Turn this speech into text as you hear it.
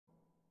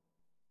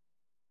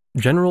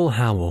General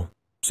Howell,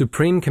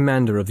 Supreme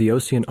Commander of the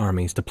Osean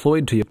armies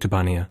deployed to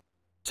Yuktobania,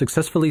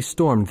 successfully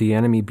stormed the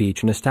enemy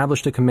beach and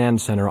established a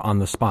command center on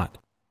the spot.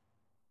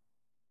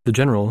 The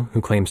general,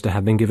 who claims to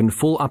have been given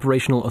full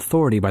operational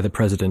authority by the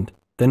President,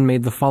 then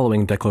made the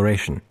following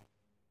declaration.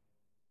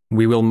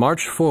 "We will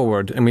march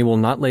forward and we will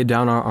not lay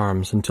down our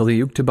arms until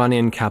the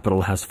Yuktobanian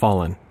capital has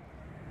fallen."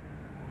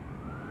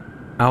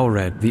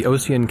 Aured, the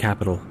Osean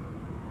capital.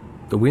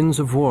 The winds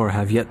of war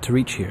have yet to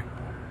reach here.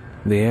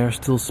 The air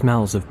still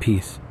smells of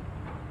peace.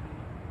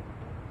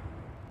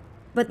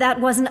 But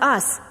that wasn't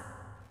us.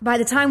 By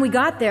the time we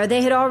got there,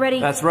 they had already...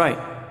 That's right.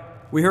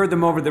 We heard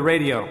them over the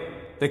radio.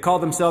 They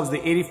called themselves the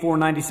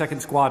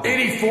 8492nd Squadron.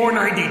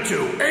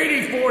 8492!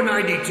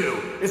 8492!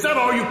 Is that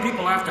all you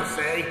people have to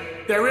say?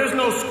 There is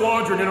no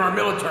squadron in our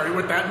military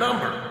with that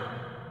number.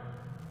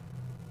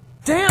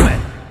 Damn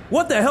it!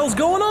 What the hell's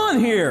going on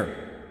here?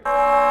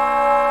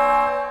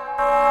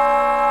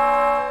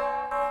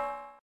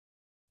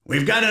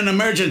 We've got an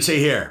emergency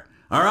here.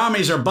 Our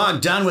armies are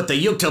bogged down with the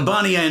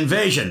Yuktobania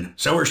invasion,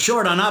 so we're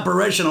short on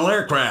operational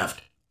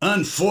aircraft.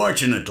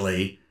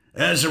 Unfortunately,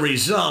 as a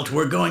result,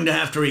 we're going to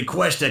have to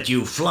request that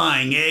you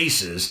flying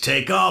aces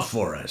take off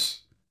for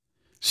us.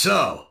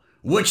 So,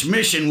 which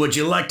mission would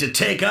you like to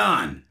take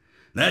on?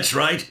 That's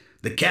right,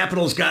 the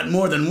capital's got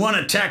more than one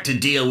attack to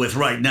deal with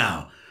right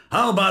now.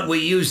 How about we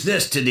use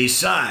this to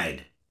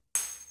decide?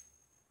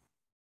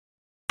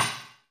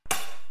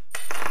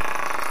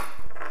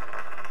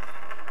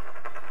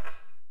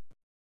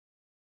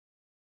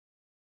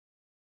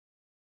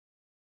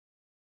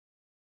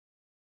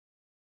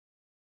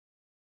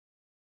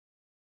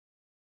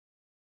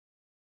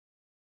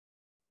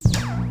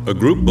 A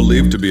group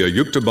believed to be a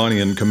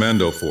Yuktobanian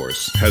commando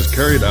force has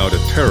carried out a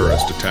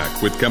terrorist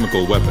attack with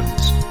chemical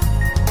weapons.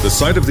 The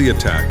site of the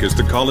attack is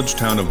the college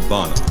town of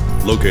Bana,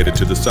 located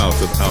to the south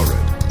of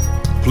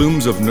Aured.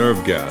 Plumes of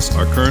nerve gas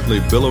are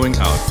currently billowing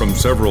out from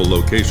several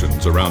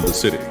locations around the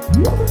city.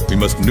 We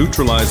must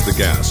neutralize the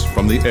gas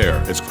from the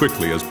air as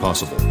quickly as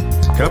possible.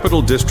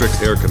 Capital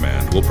District Air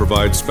Command will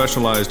provide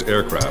specialized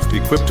aircraft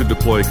equipped to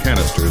deploy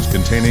canisters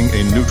containing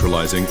a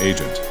neutralizing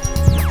agent.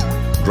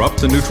 Drop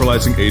the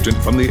neutralizing agent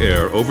from the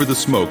air over the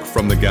smoke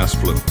from the gas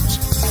plumes.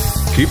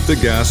 Keep the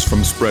gas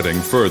from spreading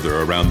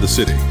further around the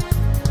city.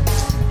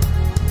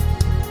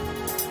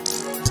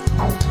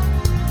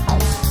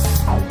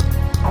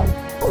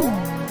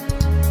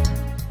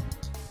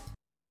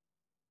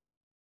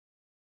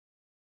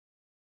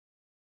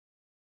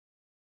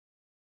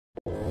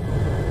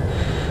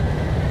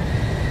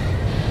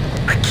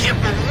 I can't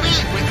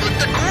believe we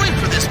flipped a coin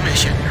for this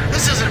mission.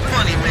 This isn't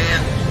funny,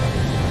 man.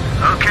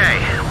 Okay,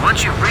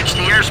 once you've reached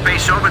the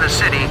airspace over the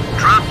city,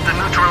 drop the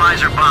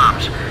neutralizer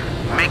bombs.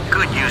 Make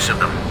good use of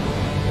them.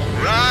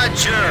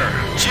 Roger.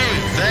 Gee,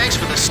 thanks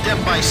for the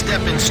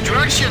step-by-step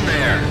instruction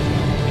there.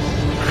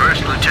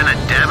 First Lieutenant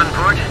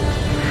Davenport,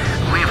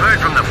 we've heard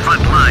from the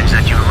front lines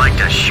that you like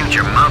to shoot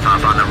your mouth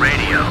off on the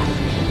radio.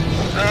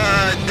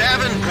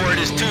 Davenport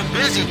is too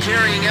busy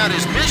carrying out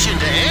his mission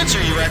to answer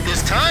you at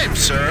this time,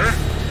 sir.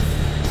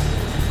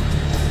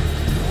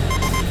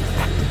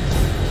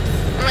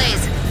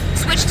 Blaze,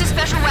 switch to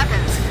special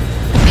weapons.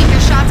 Make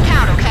your shots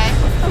count, okay?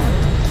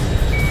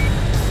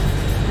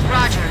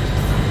 Roger.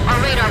 Our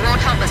radar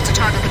won't help us to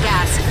target the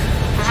gas.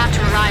 We'll have to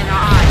rely on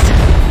our eyes.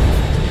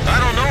 I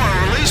don't know our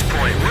release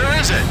point. Where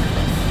is it?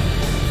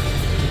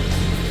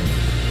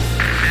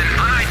 An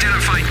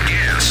unidentified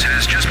gas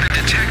has just been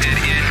detected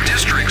in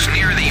districts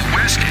near the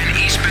west and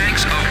east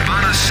banks of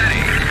Bana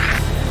City.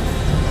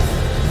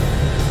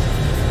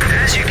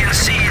 As you can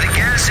see, the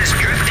gas is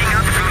drifting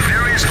up from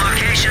various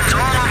locations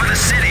all over the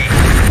city.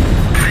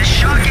 This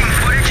shocking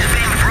footage is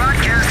being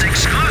broadcast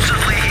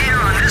exclusively here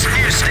on this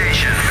news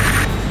station.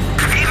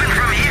 Even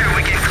from here,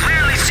 we can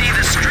clearly see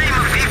the stream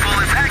of people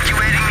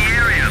evacuating the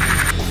area.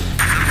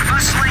 The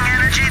bustling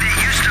energy that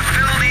used to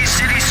fill these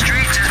city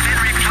streets has been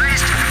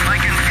replaced by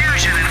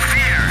confusion and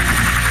fear.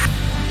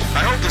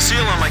 I hope the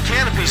seal on my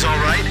canopy's all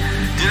right.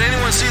 Did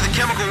anyone see the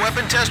chemical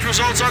weapon test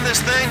results on this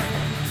thing?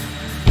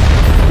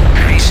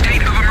 A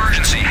state of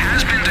emergency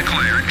has been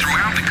declared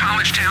throughout the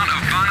college town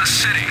of Bana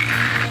City.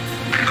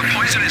 The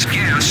poisonous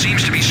gas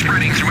seems to be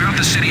spreading throughout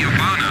the city of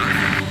Bana.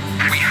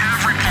 We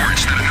have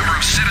reports that a number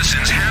of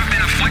citizens have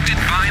been afflicted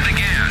by the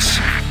gas.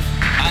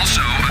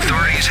 Also,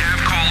 authorities have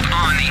called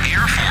on the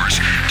Air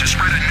Force to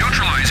spread a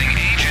neutralizing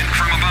agent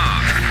from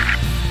above.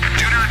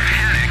 Do not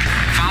panic.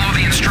 Follow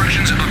the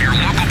instructions of your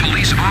local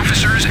police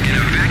officers and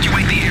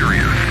evacuate the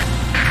area.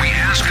 We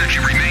ask that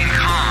you remain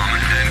calm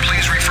and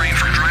please refrain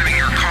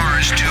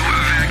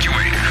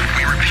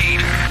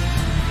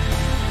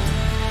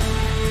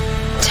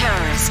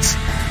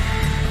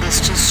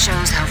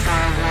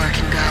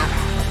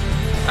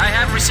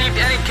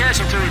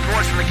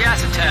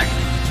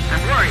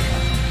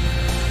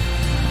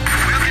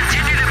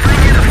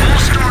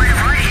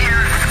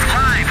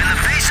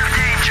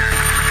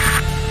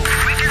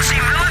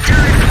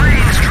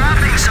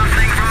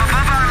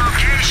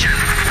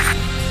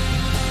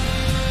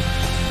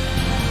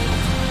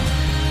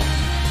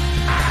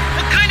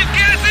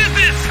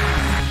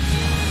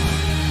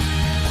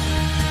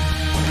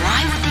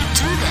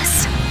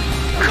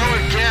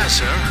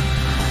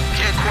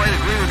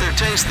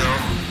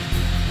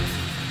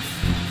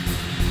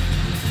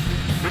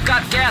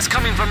gas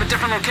coming from a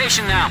different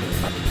location now.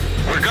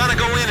 We're gonna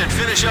go in and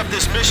finish up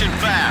this mission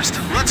fast.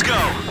 Let's go.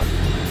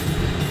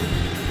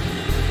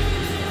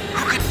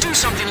 Who could do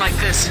something like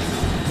this?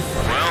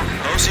 Well,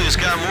 Osia's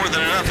got more than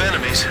enough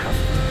enemies.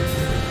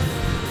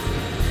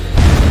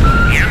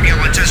 The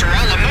ambulances are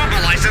all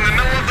immobilized in the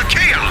middle of the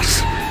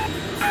chaos.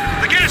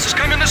 The gas is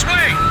coming this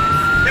way.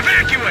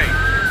 Evacuate.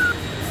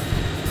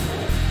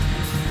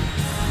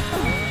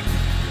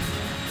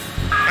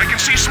 I can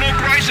see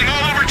smoke rising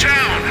all over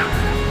town.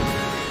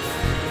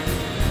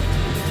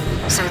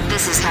 So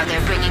this is how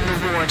they're bringing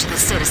the war to the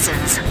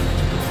citizens.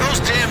 Those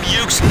damn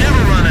Ukes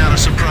never run out of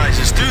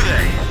surprises, do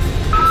they?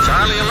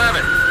 Charlie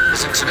 11,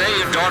 isn't today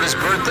your daughter's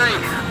birthday?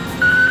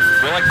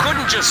 Well, I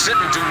couldn't just sit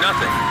and do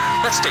nothing.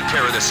 Let's take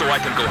care of this so I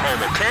can go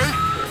home, okay?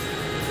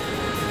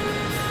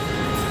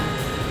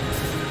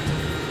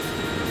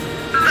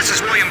 This is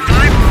William 5.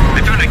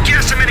 I found a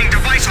gas-emitting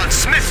device on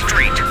Smith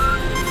Street.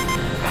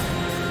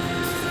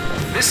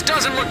 This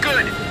doesn't look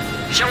good.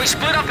 Shall we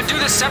split up and do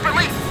this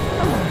separately?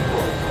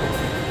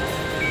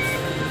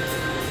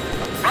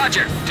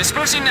 Roger,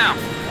 dispersing now.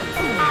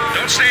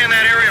 Don't stay in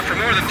that area for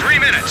more than 3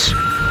 minutes.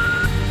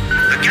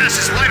 The gas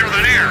is lighter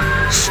than air.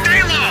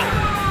 Stay low!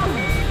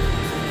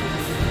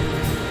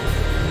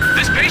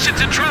 This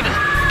patient's in trouble.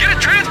 Get a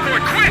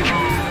transport, quick!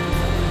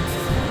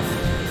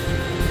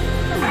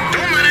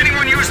 Don't let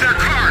anyone use their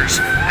cars.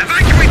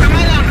 Evacuate them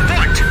all on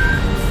foot.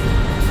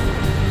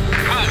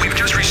 Well, we've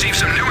just received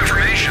some new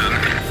information.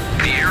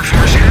 The Air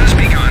Force has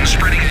begun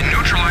spreading a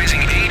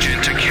neutralizing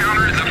agent to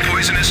counter the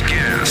poisonous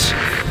gas.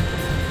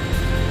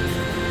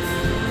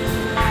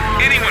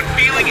 Anyone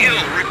feeling ill,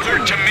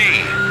 report to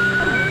me.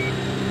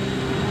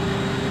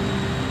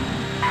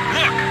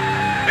 Look!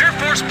 Air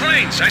Force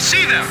planes! I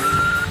see them!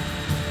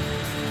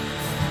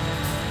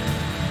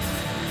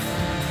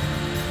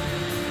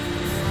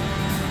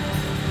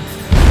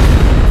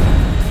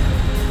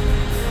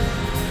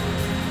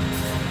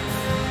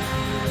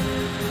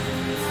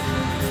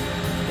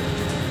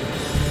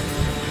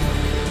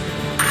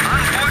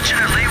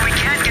 Unfortunately, we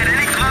can't get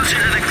any closer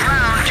to the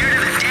ground due to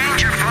the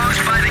danger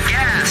posed by the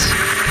gas.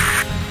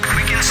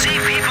 We can see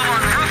people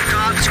on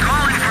rooftops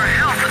calling for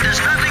help, but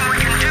there's nothing we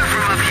can do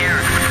from up here.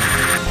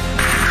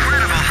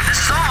 Incredible. This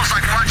is almost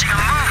like watching a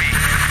movie.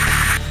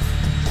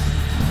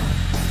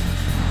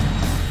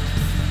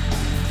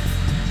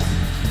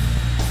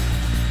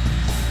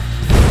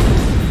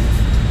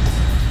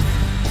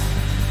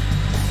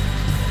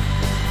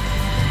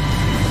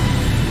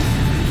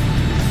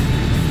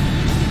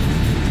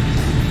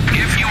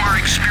 If you are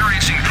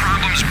experiencing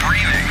problems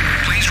breathing,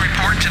 please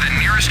report to the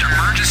nearest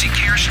emergency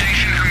care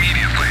station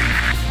immediately.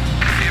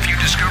 If you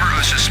discover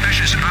a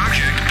suspicious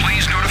object,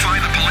 please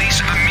notify the police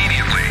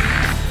immediately.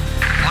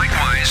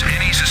 Likewise,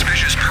 any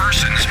suspicious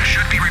persons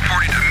should be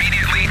reported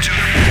immediately to...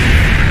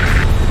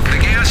 The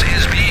gas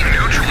is being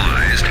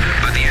neutralized,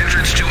 but the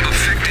entrance to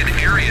affected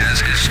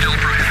areas is still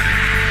prohibited.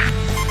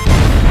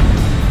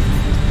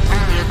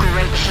 Only a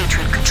great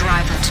hatred could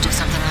drive them to do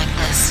something like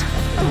this.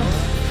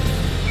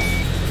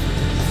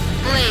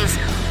 Blaze,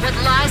 what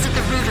lies at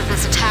the root of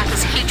this attack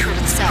is hatred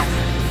itself.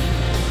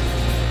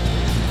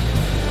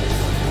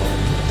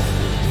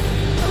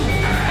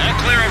 All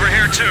clear over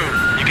here, too.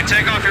 You can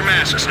take off your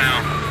masks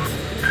now.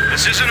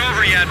 This isn't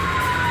over yet.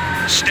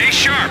 Stay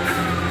sharp.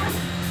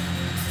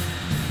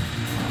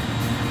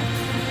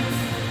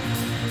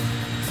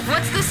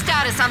 What's the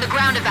status on the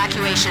ground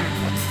evacuation?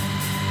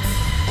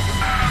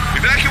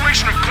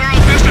 Evacuation of Coral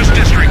Business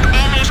District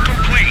almost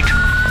complete.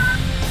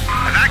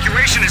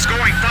 Evacuation is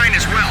going fine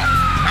as well.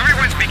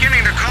 Everyone's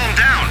beginning to calm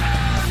down.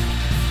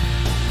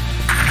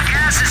 The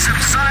gas is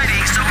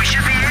subsiding, so we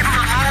should be able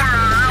to lower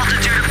our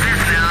altitude a bit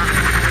now.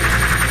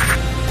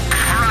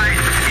 Alright,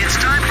 it's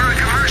time for a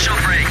commercial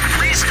break.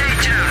 Please stay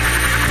tuned.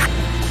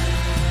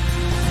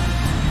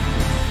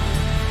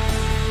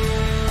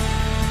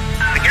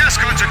 The gas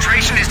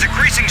concentration is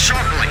decreasing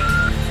sharply.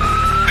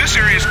 This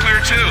area is clear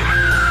too.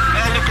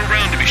 I'll look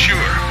around to be sure.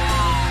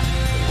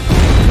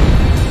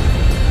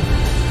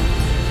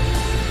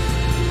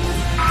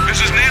 This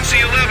is Nancy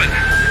 11.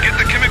 Get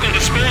the chemical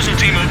disposal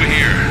team over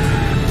here.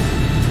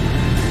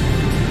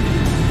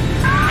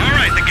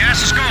 Alright, the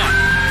gas is gone.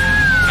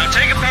 Now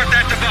take apart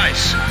that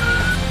device.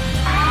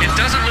 It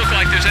doesn't look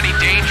like there's any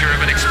danger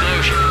of an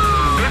explosion.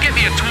 Go get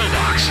me a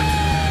toolbox.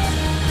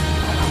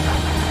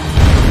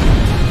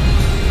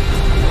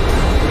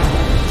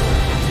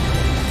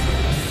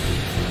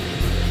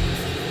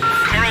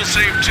 Carl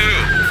saved too.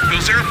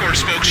 Those Air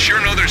Force folks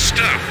sure know their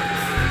stuff.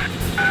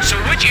 So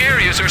which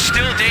areas are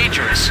still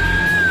dangerous?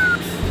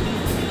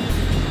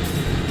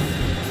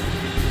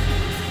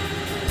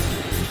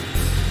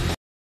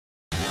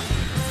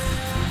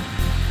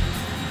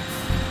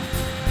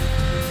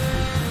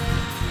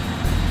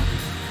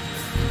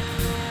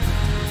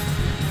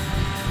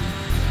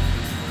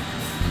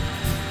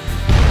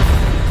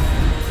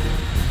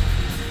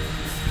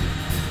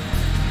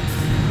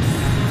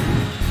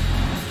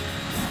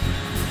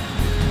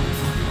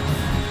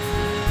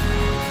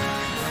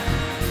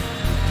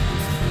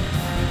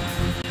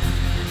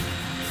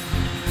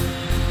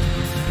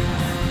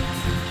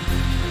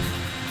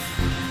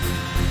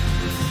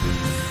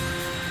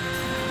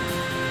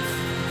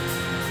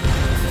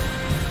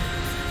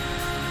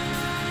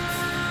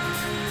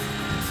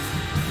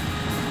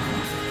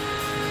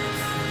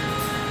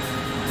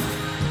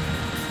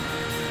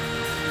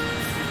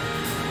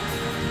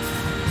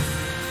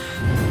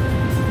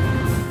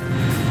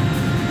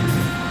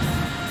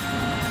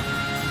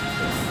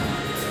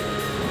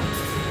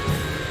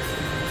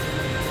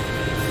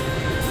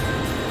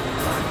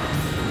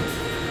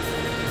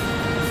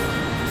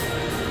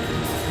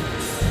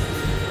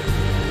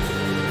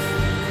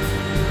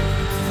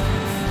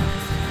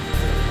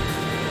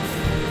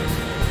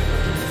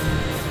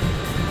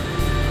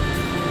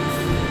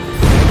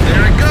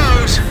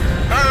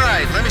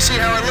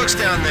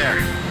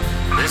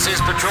 This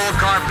is Patrol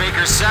Car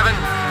Baker 7.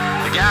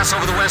 The gas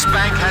over the West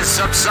Bank has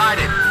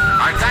subsided.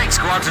 Our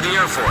thanks go out to the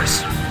Air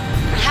Force.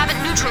 We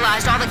haven't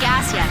neutralized all the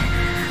gas yet.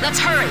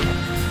 Let's hurry.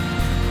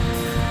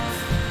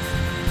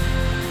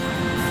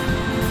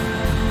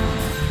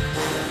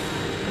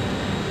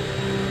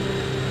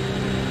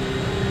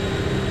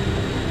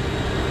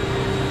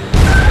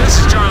 This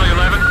is Charlie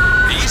 11.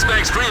 The East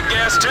Bank's free of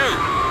gas, too.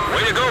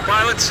 Way to go,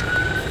 pilots.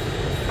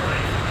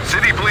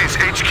 City Police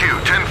HQ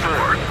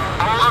 10-4.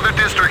 All other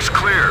districts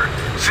clear.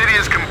 City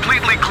is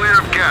completely clear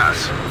of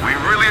gas. We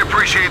really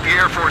appreciate the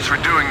Air Force for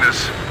doing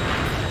this.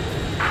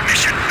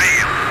 Mission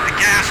failed. The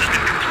gas has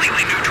been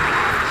completely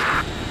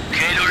neutralized.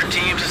 KDAR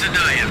teams is a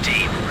dive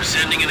team. We're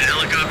sending in a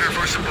helicopter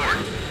for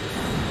support.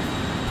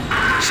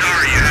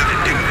 Sorry you have to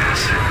do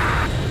this.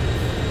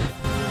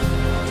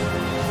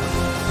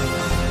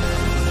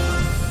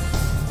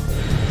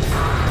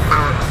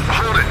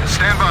 Hold it.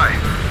 Stand by.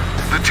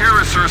 The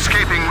terrorists are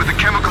escaping with the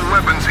chemical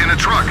weapons in a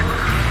truck.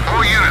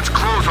 All units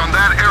close on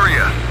that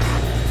area.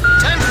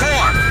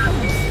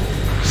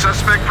 10-4.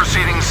 Suspect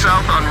proceeding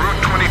south on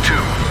Route 22.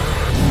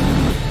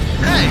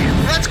 Hey,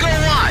 let's go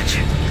watch.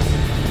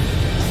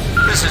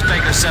 This is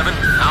Baker 7,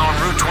 now on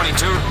Route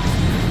 22.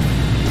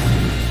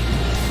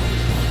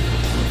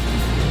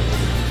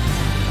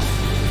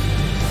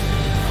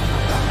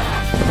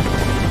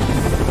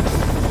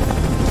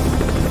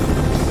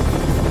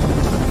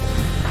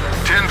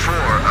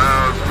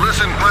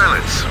 Listen,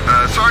 pilots,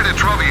 sorry to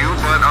trouble you,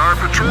 but our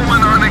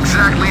patrolmen aren't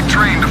exactly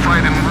trained to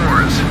fight in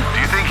wars.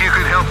 Do you think you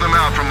could help them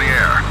out from the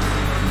air?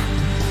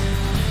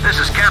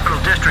 This is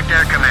Capital District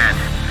Air Command.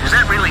 Is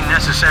that really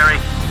necessary?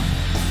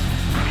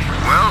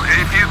 Well,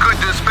 if you could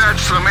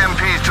dispatch some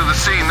MPs to the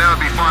scene, that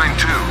would be fine,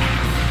 too.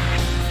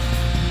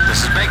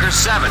 This is Baker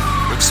 7.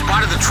 We've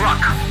spotted the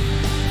truck.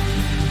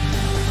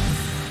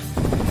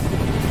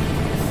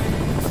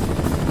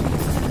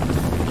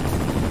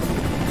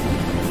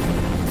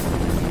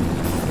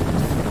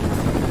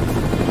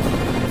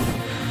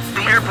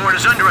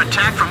 Is under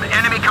attack from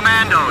enemy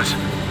commandos.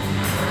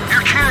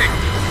 You're kidding!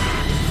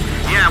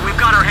 Yeah, we've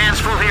got our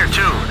hands full here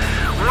too.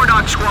 War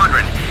Dog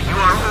Squadron, you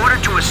are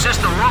ordered to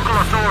assist the local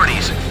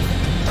authorities.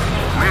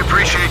 We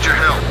appreciate your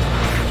help.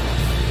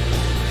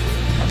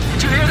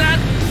 Did you hear that?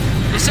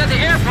 They said the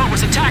airport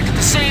was attacked at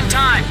the same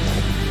time.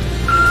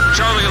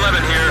 Charlie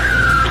 11 here.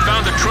 We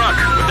found the truck,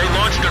 but they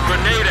launched a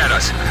grenade at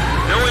us.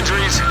 No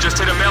injuries, just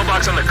hit a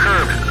mailbox on the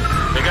curb.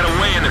 They got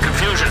away in the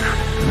confusion.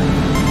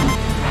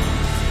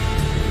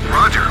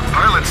 Roger.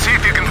 Pilot, see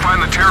if you can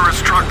find the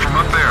terrorist truck from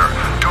up there.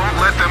 Don't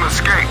let them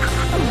escape.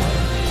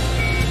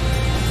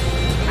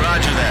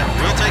 Roger that.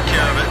 We'll take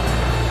care of it.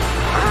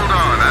 Hold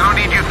on. I don't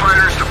need you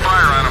fighters to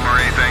fire on them or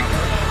anything.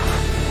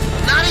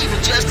 Not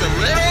even just a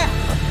little?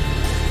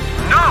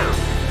 No!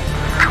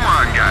 Come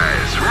on,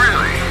 guys.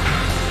 Really?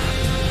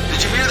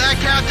 Did you hear that,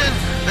 Captain?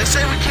 They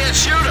say we can't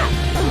shoot them.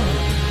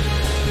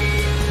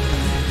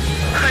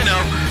 I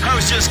know. I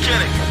was just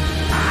kidding.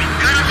 We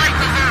gotta make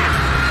the move.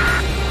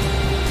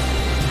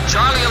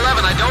 Charlie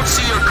 11, I don't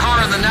see your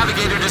car in the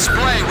navigator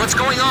display. What's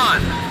going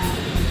on?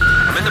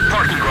 I'm in the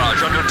parking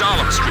garage under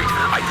Dahlem Street.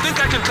 I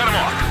think I can cut him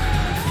off.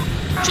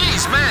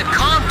 Jeez, man,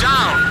 calm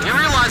down. Do you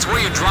realize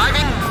where you're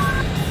driving?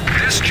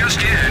 This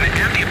just in,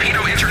 at the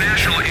Apito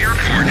International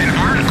Airport, an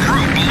armed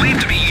group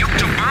believed to be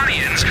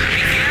Yuktobanians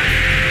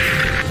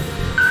began...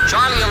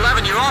 Charlie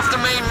 11, you're off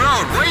the main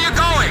road. Where are you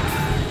going?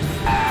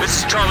 This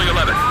is Charlie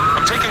 11.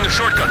 I'm taking a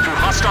shortcut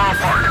through Hostile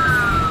Park.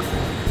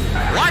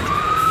 What?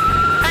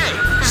 Hey,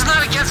 isn't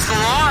that against the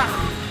law?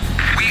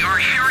 We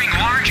are hearing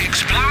large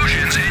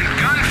explosions and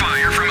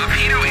gunfire from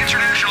Apito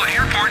International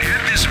Airport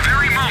at this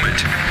very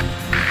moment.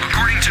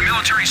 According to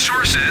military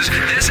sources,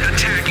 this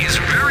attack is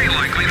very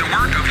likely the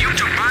work of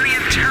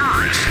Yuktobanian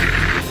terrorists.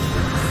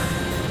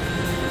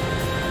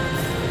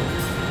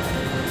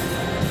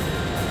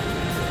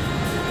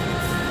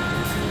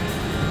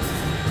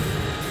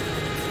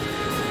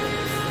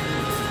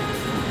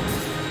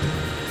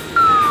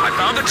 I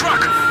found the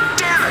truck!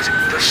 Damn it!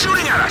 They're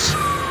shooting at us!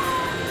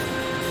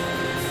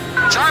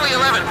 Charlie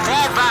 11,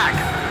 fall back!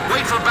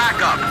 Wait for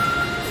backup!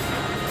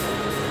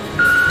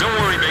 Don't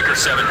worry, Baker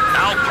 7.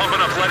 I'll pump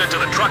enough lead into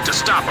the truck to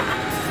stop them.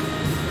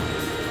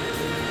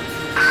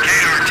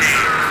 KDAR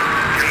team,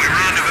 can we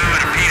rendezvous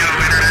at Apito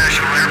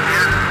International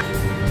Airport?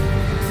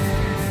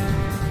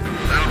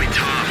 That'll be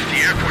tough.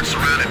 The airport's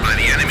surrounded by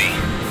the enemy.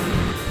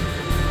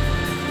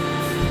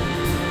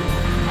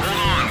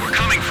 Hold on, we're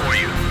coming for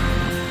you.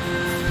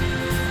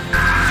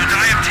 The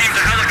dive team's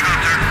a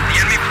helicopter. The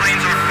enemy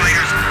planes are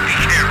fighters. Be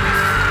careful.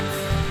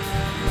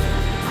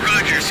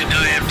 Roger,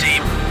 Sadaev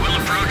team. We'll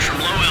approach from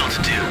low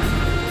altitude.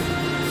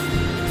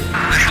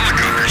 The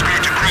helicopter's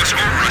going to cross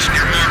over us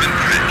near Marvin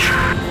Bridge.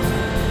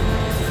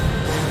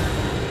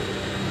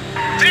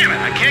 Damn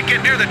it, I can't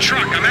get near the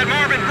truck. I'm at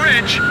Marvin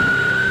Bridge.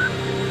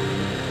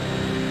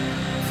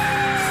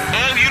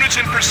 All units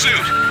in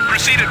pursuit.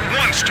 Proceed at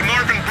once to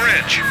Marvin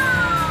Bridge.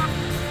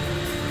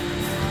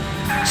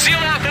 Seal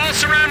off all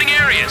surrounding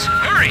areas.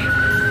 Hurry!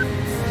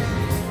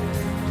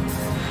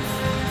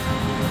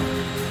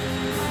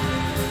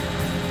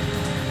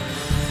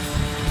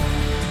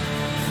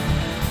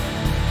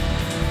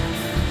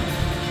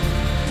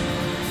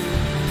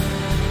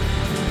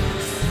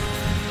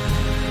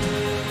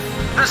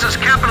 This is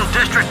Capital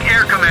District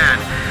Air Command.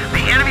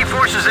 The enemy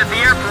forces at the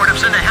airport have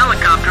sent a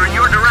helicopter in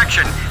your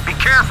direction. Be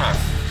careful.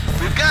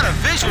 We've got a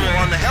visual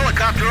on the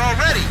helicopter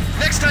already.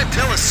 Next time,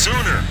 tell us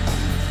sooner.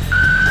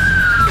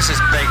 This is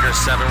Baker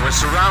 7. We're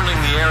surrounding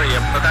the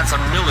area, but that's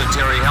a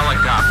military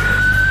helicopter.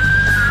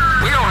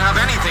 We don't have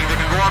anything that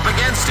can go up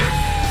against it.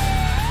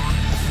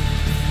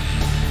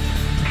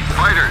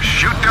 Fighters,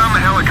 shoot down the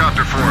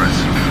helicopter for us.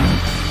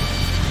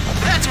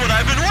 That's what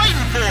I've been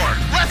waiting for.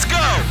 Let's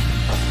go.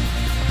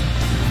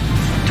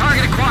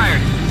 Target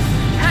acquired.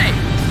 Hey,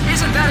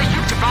 isn't that a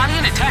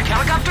Yuktobanian attack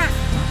helicopter?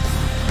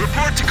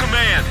 Report to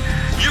command.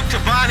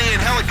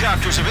 Yuktobanian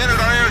helicopters have entered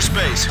our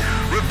airspace.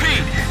 Repeat,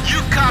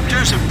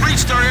 Yuktopters have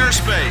breached our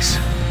airspace.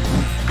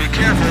 Be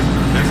careful,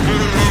 they're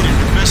fully loaded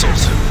with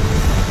missiles.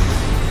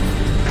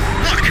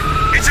 Look,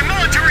 it's a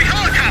military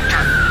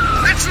helicopter.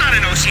 That's not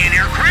an Ocean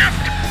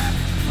aircraft.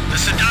 The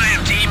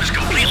Sadaev team is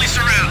completely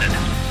surrounded.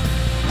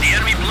 The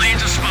enemy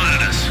planes have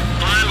spotted us.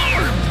 Fly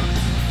lower.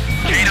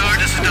 Radar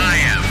to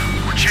Sadaev.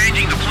 We're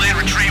changing the plane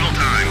retrieval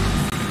time.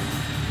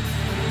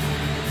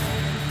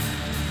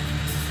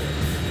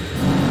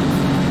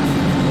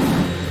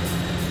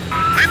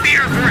 Let the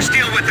Air Force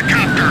deal with the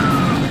copter.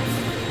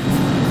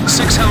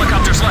 6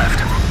 helicopters left.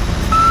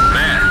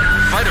 Man,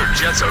 fighter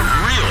jets are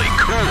really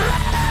cool.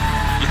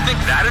 You think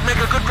that'd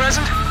make a good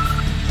present?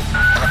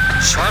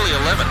 Charlie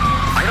 11,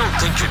 I don't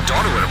think your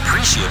daughter would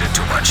appreciate it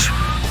too much.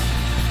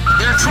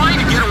 They're trying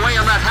to get away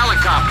on that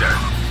helicopter.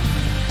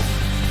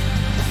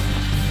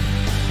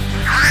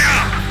 Hurry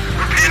up!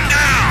 We're pinned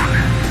down!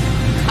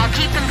 I'll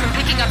keep them from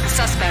picking up the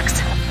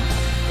suspects.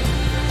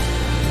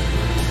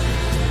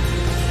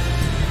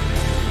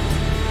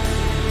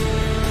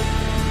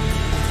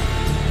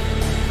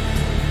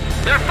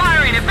 They're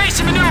firing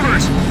evasive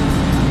maneuvers!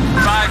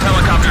 5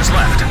 helicopters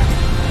left.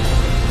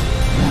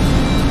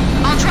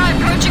 I'll try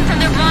approaching from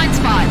their blind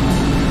spot.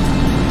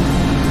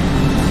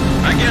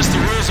 I guess the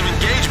rules of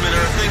engagement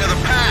are a thing of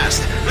the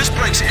past. This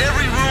breaks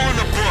every rule in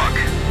the book.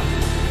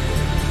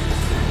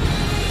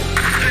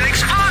 An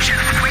explosion!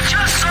 We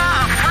just saw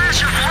a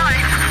flash of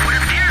light. What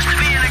appears to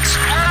be an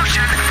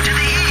explosion to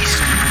the east.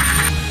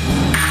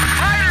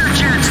 Fighter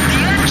jets!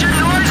 The engine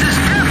noise is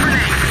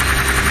deafening!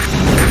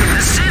 The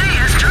city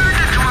has turned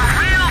into a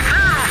real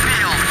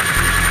battlefield!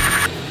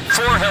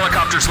 4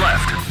 helicopters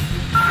left.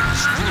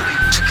 It's really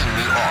ticking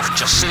me off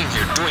just sitting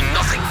here doing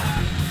nothing.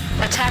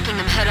 Attacking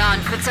them head-on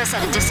puts us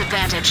at a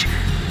disadvantage.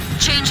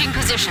 Changing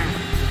position.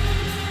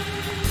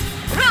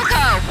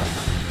 Wilco!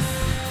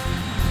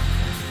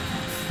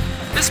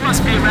 This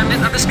must be a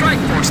remnant of the strike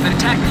force that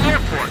attacked the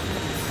airport.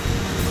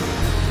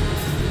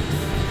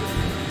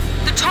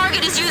 The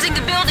target is using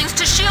the buildings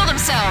to shield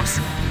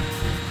themselves.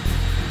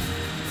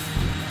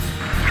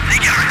 They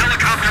got our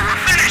helicopter,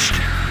 we're finished!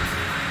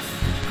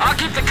 I'll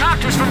keep the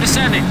copters from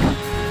descending. 3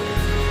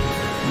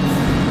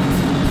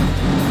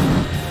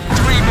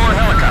 more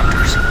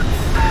helicopters.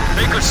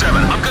 Baker 7,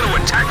 I'm gonna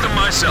attack them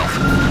myself.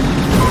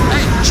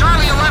 Hey,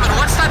 Charlie 11,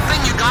 what's that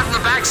thing you got in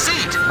the back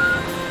seat?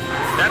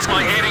 That's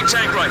my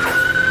anti-tank rifle.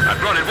 I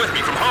brought it with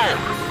me from home.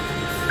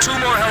 2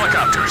 more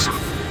helicopters.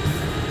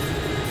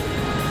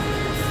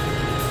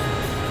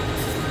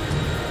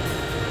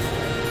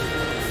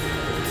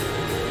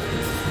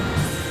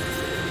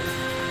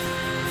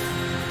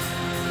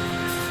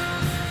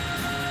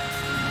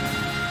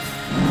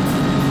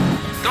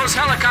 Those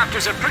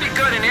helicopters are pretty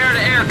good in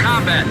air-to-air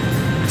combat.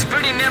 It's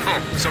pretty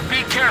nimble, so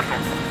be careful.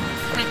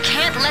 We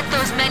can't let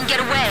those men get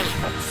away.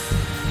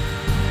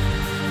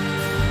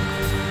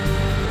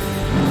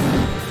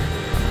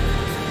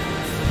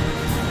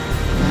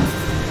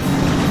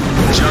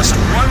 Just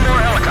 1 more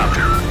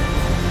helicopter.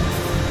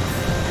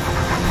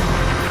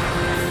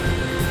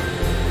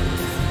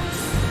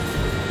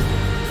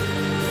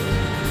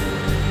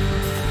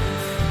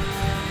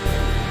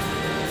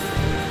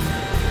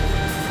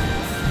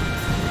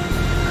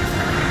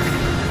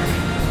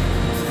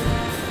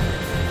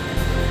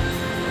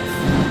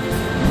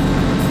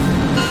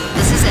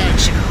 This is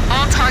Edge.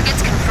 All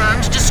targets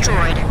confirmed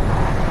destroyed.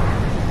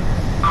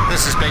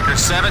 This is Baker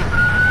 7.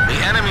 The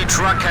enemy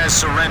truck has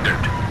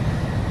surrendered.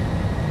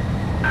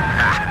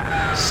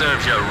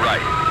 Serves you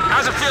right.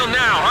 How's it feel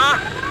now, huh?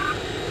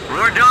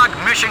 Roar Dog,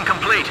 mission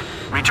complete.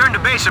 Return to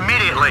base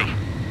immediately.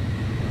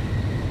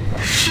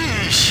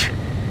 Sheesh.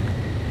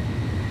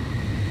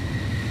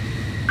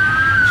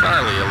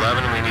 Charlie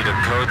 11, we need a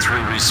code 3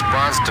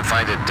 response to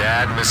find a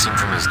dad missing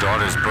from his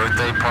daughter's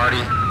birthday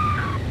party.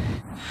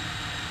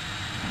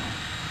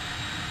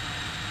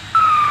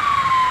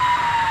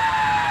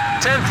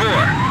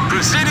 (10-4),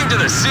 proceeding to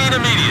the scene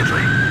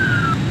immediately.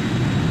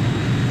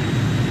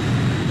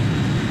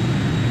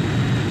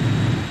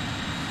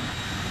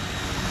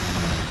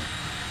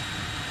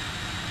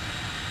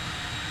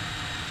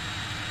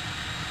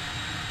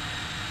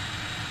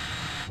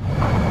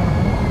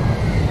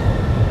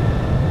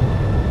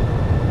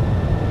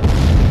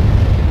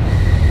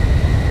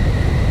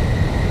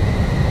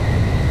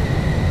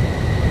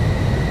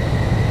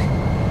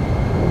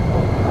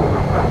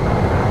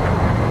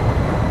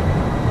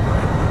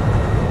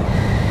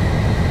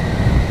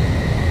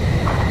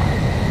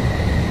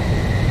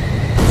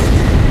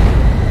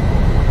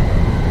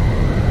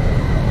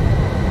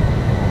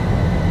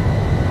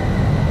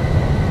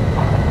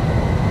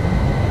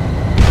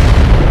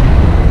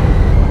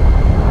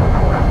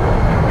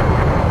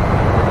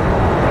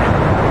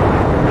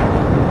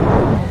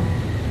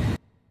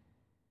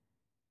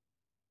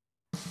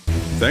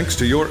 Thanks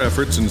to your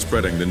efforts in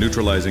spreading the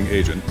neutralizing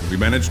agent, we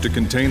managed to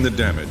contain the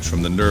damage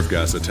from the nerve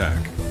gas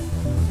attack.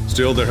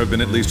 Still, there have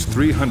been at least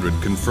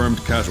 300 confirmed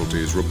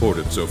casualties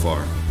reported so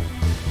far.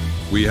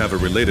 We have a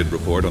related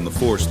report on the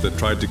force that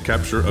tried to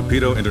capture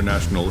Apito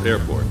International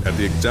Airport at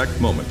the exact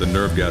moment the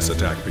nerve gas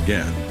attack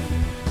began.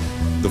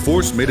 The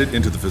force made it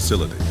into the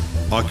facility,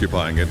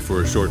 occupying it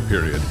for a short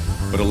period,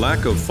 but a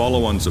lack of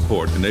follow-on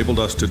support enabled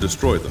us to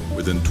destroy them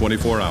within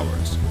 24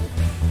 hours.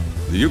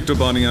 The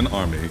Yuktobanian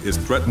army is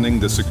threatening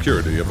the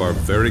security of our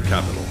very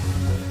capital.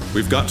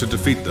 We've got to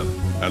defeat them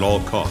at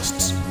all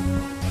costs.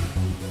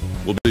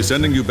 We'll be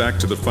sending you back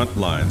to the front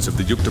lines of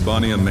the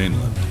Yuktobania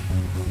mainland.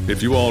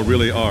 If you all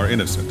really are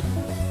innocent,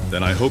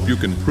 then I hope you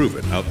can prove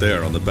it out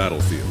there on the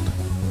battlefield.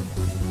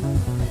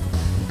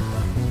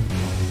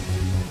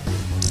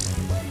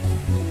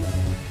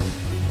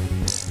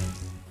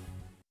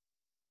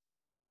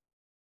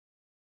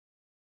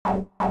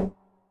 Ow, ow.